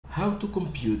how to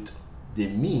compute the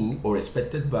mean or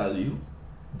expected value,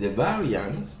 the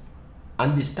variance,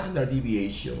 and the standard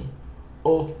deviation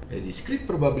of a discrete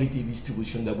probability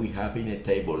distribution that we have in a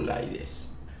table like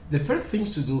this. The first thing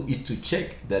to do is to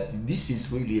check that this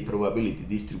is really a probability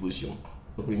distribution.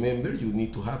 Remember, you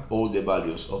need to have all the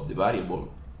values of the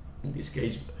variable. In this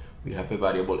case, we have a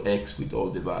variable x with all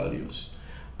the values,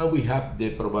 and we have the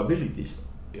probabilities,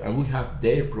 and we have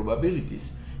their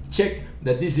probabilities. Check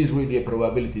that this is really a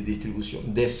probability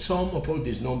distribution. The sum of all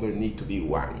these numbers need to be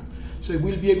 1. So it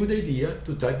will be a good idea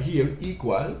to type here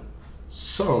equal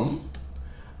sum,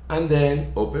 and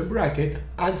then open bracket,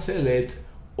 and select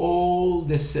all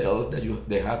the cells that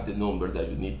they have the number that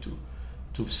you need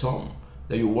to sum,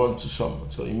 that you want to sum.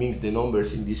 So it means the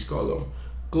numbers in this column.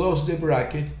 Close the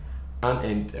bracket and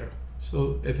enter.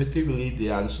 So effectively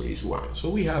the answer is 1. So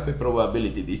we have a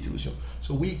probability distribution.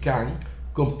 So we can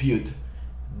compute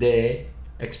the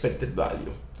expected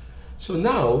value. So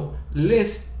now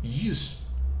let's use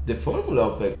the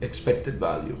formula of the expected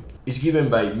value. It's given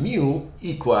by mu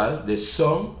equal the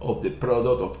sum of the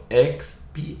product of x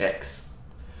px.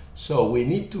 So we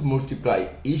need to multiply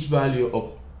each value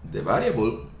of the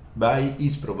variable by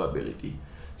its probability.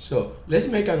 So let's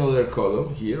make another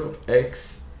column here of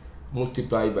x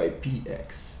multiplied by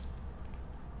px,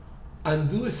 and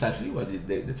do exactly what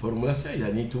the formula says.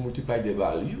 I need to multiply the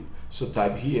value, so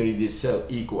type here in this cell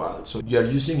equal. So you are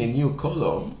using a new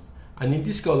column, and in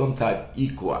this column type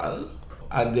equal,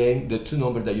 and then the two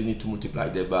numbers that you need to multiply,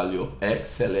 the value of x,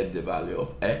 select the value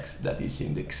of x that is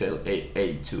in the cell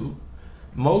A2,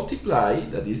 multiply,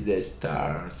 that is the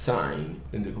star sign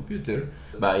in the computer,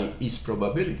 by its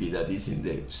probability that is in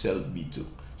the cell B2.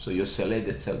 So you select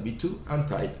the cell B2 and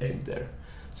type enter.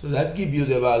 So that gives you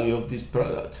the value of this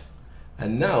product.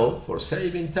 And now, for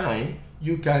saving time,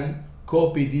 you can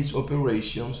copy these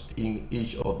operations in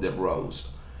each of the rows.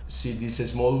 See this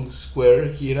small square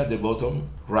here at the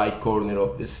bottom right corner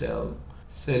of the cell.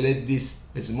 Select this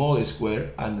small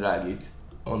square and drag it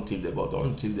until the bottom,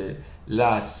 until the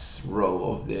last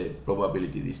row of the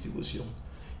probability distribution.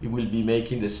 It will be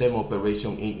making the same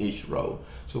operation in each row.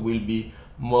 So we'll be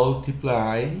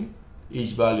multiplying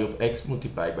each value of x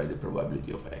multiplied by the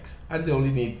probability of x. And the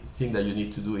only thing that you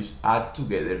need to do is add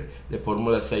together. The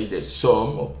formula says the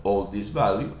sum of all these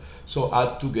values. So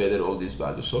add together all these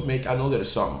values. So make another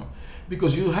sum.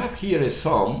 Because you have here a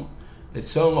sum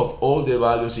of all the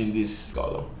values in this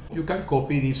column. You can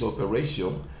copy this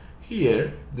operation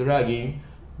here, dragging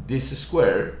this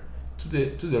square to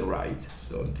the right,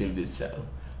 so until this cell,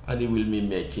 and it will be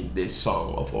making the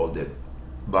sum of all the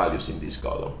values in this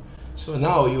column. So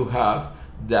now you have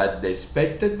that the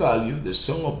expected value, the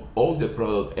sum of all the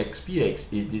product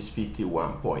xpx, is this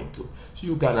 51.2. So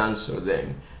you can answer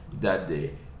then that the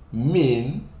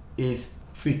mean is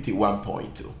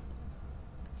 51.2.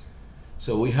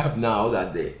 So we have now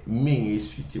that the mean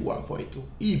is 51.2.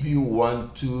 If you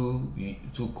want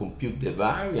to compute the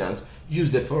variance,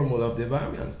 use the formula of the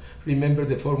variance. Remember,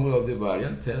 the formula of the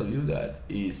variance tells you that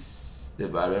the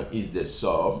variance is the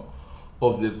sum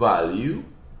of the value,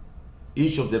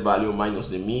 each of the value minus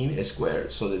the mean squared,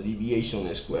 so the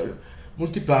deviation squared,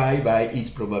 multiplied by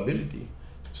its probability.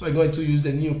 So I'm going to use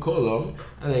the new column,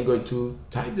 and I'm going to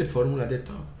type the formula at the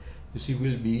top. You see,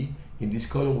 will be, in this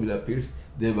column will appear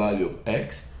the value of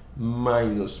x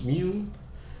minus mu,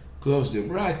 close the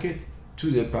bracket, to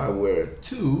the power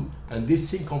 2, and this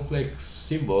circumflex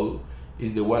symbol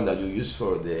is the one that you use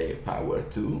for the power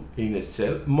 2 in a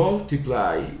cell,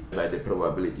 multiply by the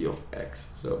probability of x.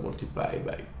 So multiply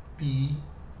by p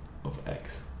of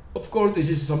x. Of course, this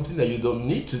is something that you don't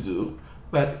need to do,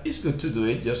 but it's good to do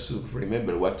it just to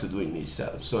remember what to do in each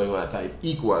cell. So I'm going to type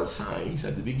equal signs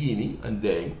at the beginning, and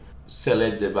then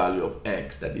select the value of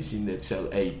x that is in the cell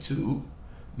A2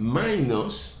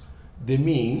 minus the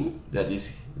mean, that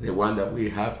is the one that we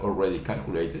have already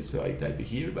calculated. So I type it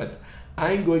here, but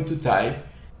I'm going to type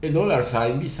a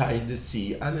 $sign beside the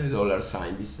C and a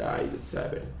 $sign beside the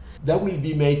 7. That will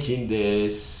be making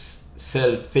this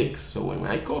cell fixed. So when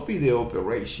I copy the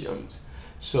operations,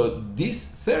 so this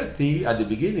 30 at the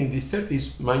beginning, this 30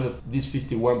 is minus this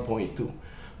 51.2.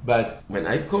 But when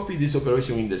I copy this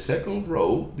operation in the second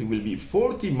row, it will be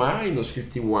 40 minus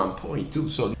 51.2.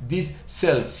 So this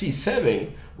cell C7,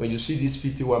 when you see this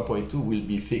 51.2, will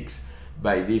be fixed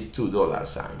by these $2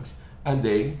 signs. And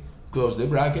then close the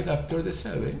bracket after the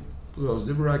 7, close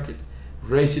the bracket,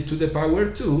 raise it to the power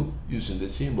 2 using the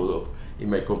symbol of, in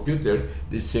my computer,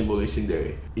 this symbol is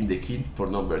in the key for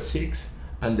number 6,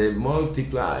 and then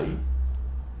multiply,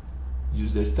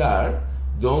 use the star.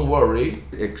 Don't worry,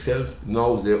 Excel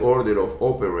knows the order of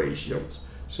operations.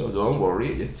 So don't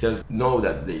worry, Excel know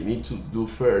that they need to do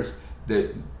first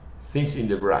the things in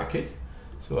the bracket.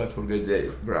 So I forget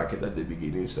the bracket at the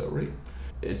beginning, sorry.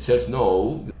 Excel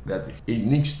know that it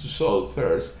needs to solve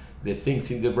first the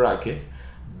things in the bracket,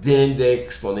 then the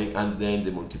exponent, and then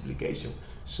the multiplication.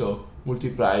 So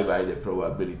multiply by the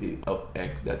probability of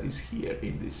x that is here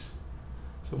in this.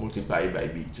 So multiply by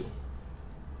b2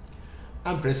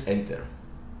 and press enter.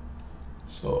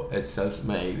 So Excel's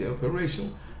made the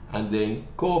operation, and then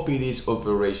copy these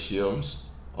operations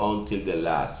until the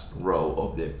last row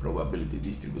of the probability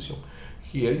distribution.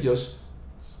 Here, just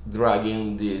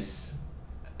dragging this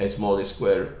small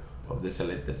square of the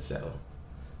selected cell.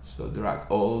 So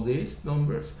drag all these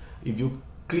numbers. If you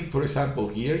click, for example,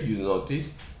 here, you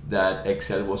notice that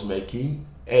Excel was making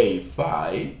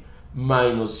A5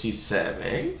 minus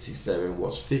C7. C7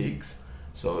 was fixed,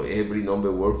 so every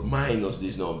number was minus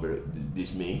this number,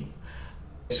 this mean,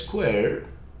 square,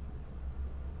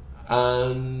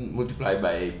 and multiply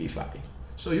by B5.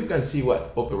 So you can see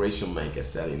what operation make a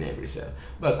cell in every cell.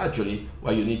 But actually,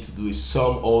 what you need to do is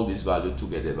sum all these values to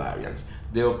get the variance.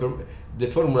 The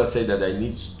formula says that I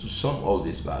need to sum all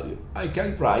this value. I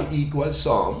can write equal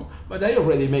sum, but I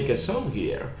already make a sum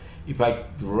here. If I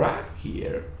drag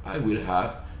here, I will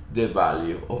have the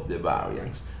value of the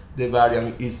variance. The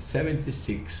variance is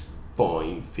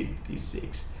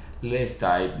 76.56. Let's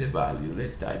type the value,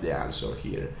 let's type the answer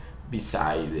here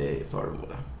beside the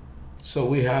formula. So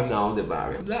we have now the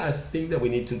variance. Last thing that we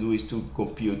need to do is to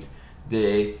compute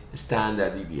the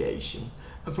standard deviation.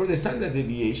 And for the standard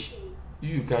deviation,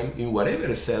 you can, in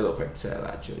whatever cell of Excel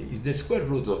actually, is the square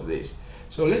root of this.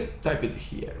 So let's type it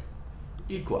here,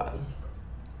 equal.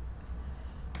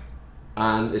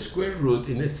 And the square root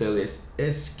in the cell is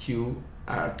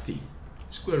SQRT.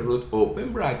 Square root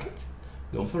open bracket.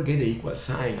 Don't forget the equal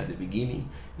sign at the beginning.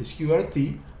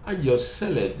 SQRT, and just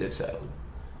select the cell.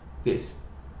 This.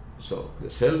 So the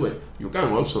cell, you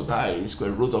can also type in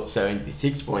square root of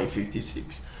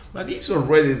 76.56, but it's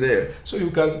already there. So you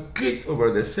can click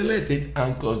over the selected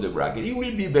and close the bracket. It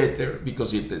will be better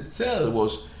because if the cell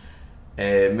was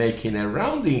making a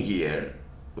rounding here,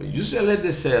 when you select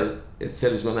the cell is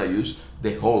going to use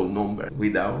the whole number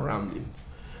without rounding.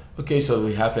 Okay, so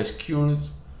we have a square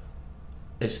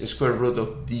root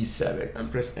of D7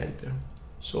 and press enter.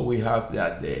 So we have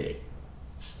that the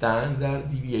standard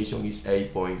deviation is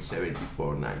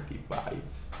 8.7495.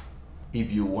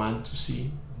 If you want to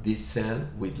see this cell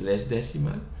with less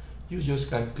decimal, you just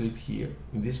can click here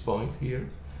in this point here.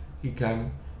 You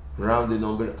can round the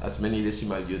number as many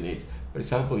decimal you need. For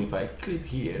example, if I click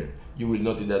here, you will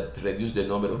notice that reduce the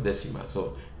number of decimals.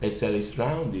 So Excel is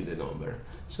rounding the number.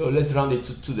 So let's round it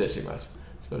to 2 decimals.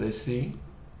 So let's see,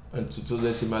 and to 2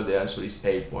 decimal the answer is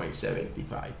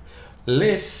 8.75.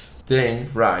 Let's then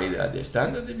write that the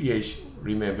standard deviation,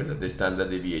 remember that the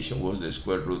standard deviation was the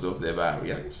square root of the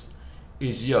variance,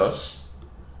 is just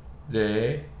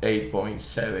the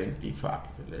 8.75.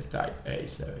 Let's type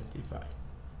 8.75.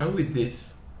 And with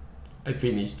this, I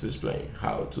finished to explain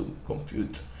how to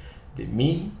compute the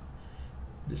mean,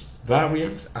 the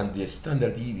variance, and the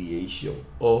standard deviation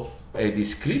of a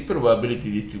discrete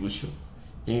probability distribution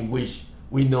in which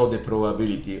we know the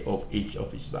probability of each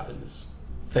of its values.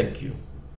 Thank you.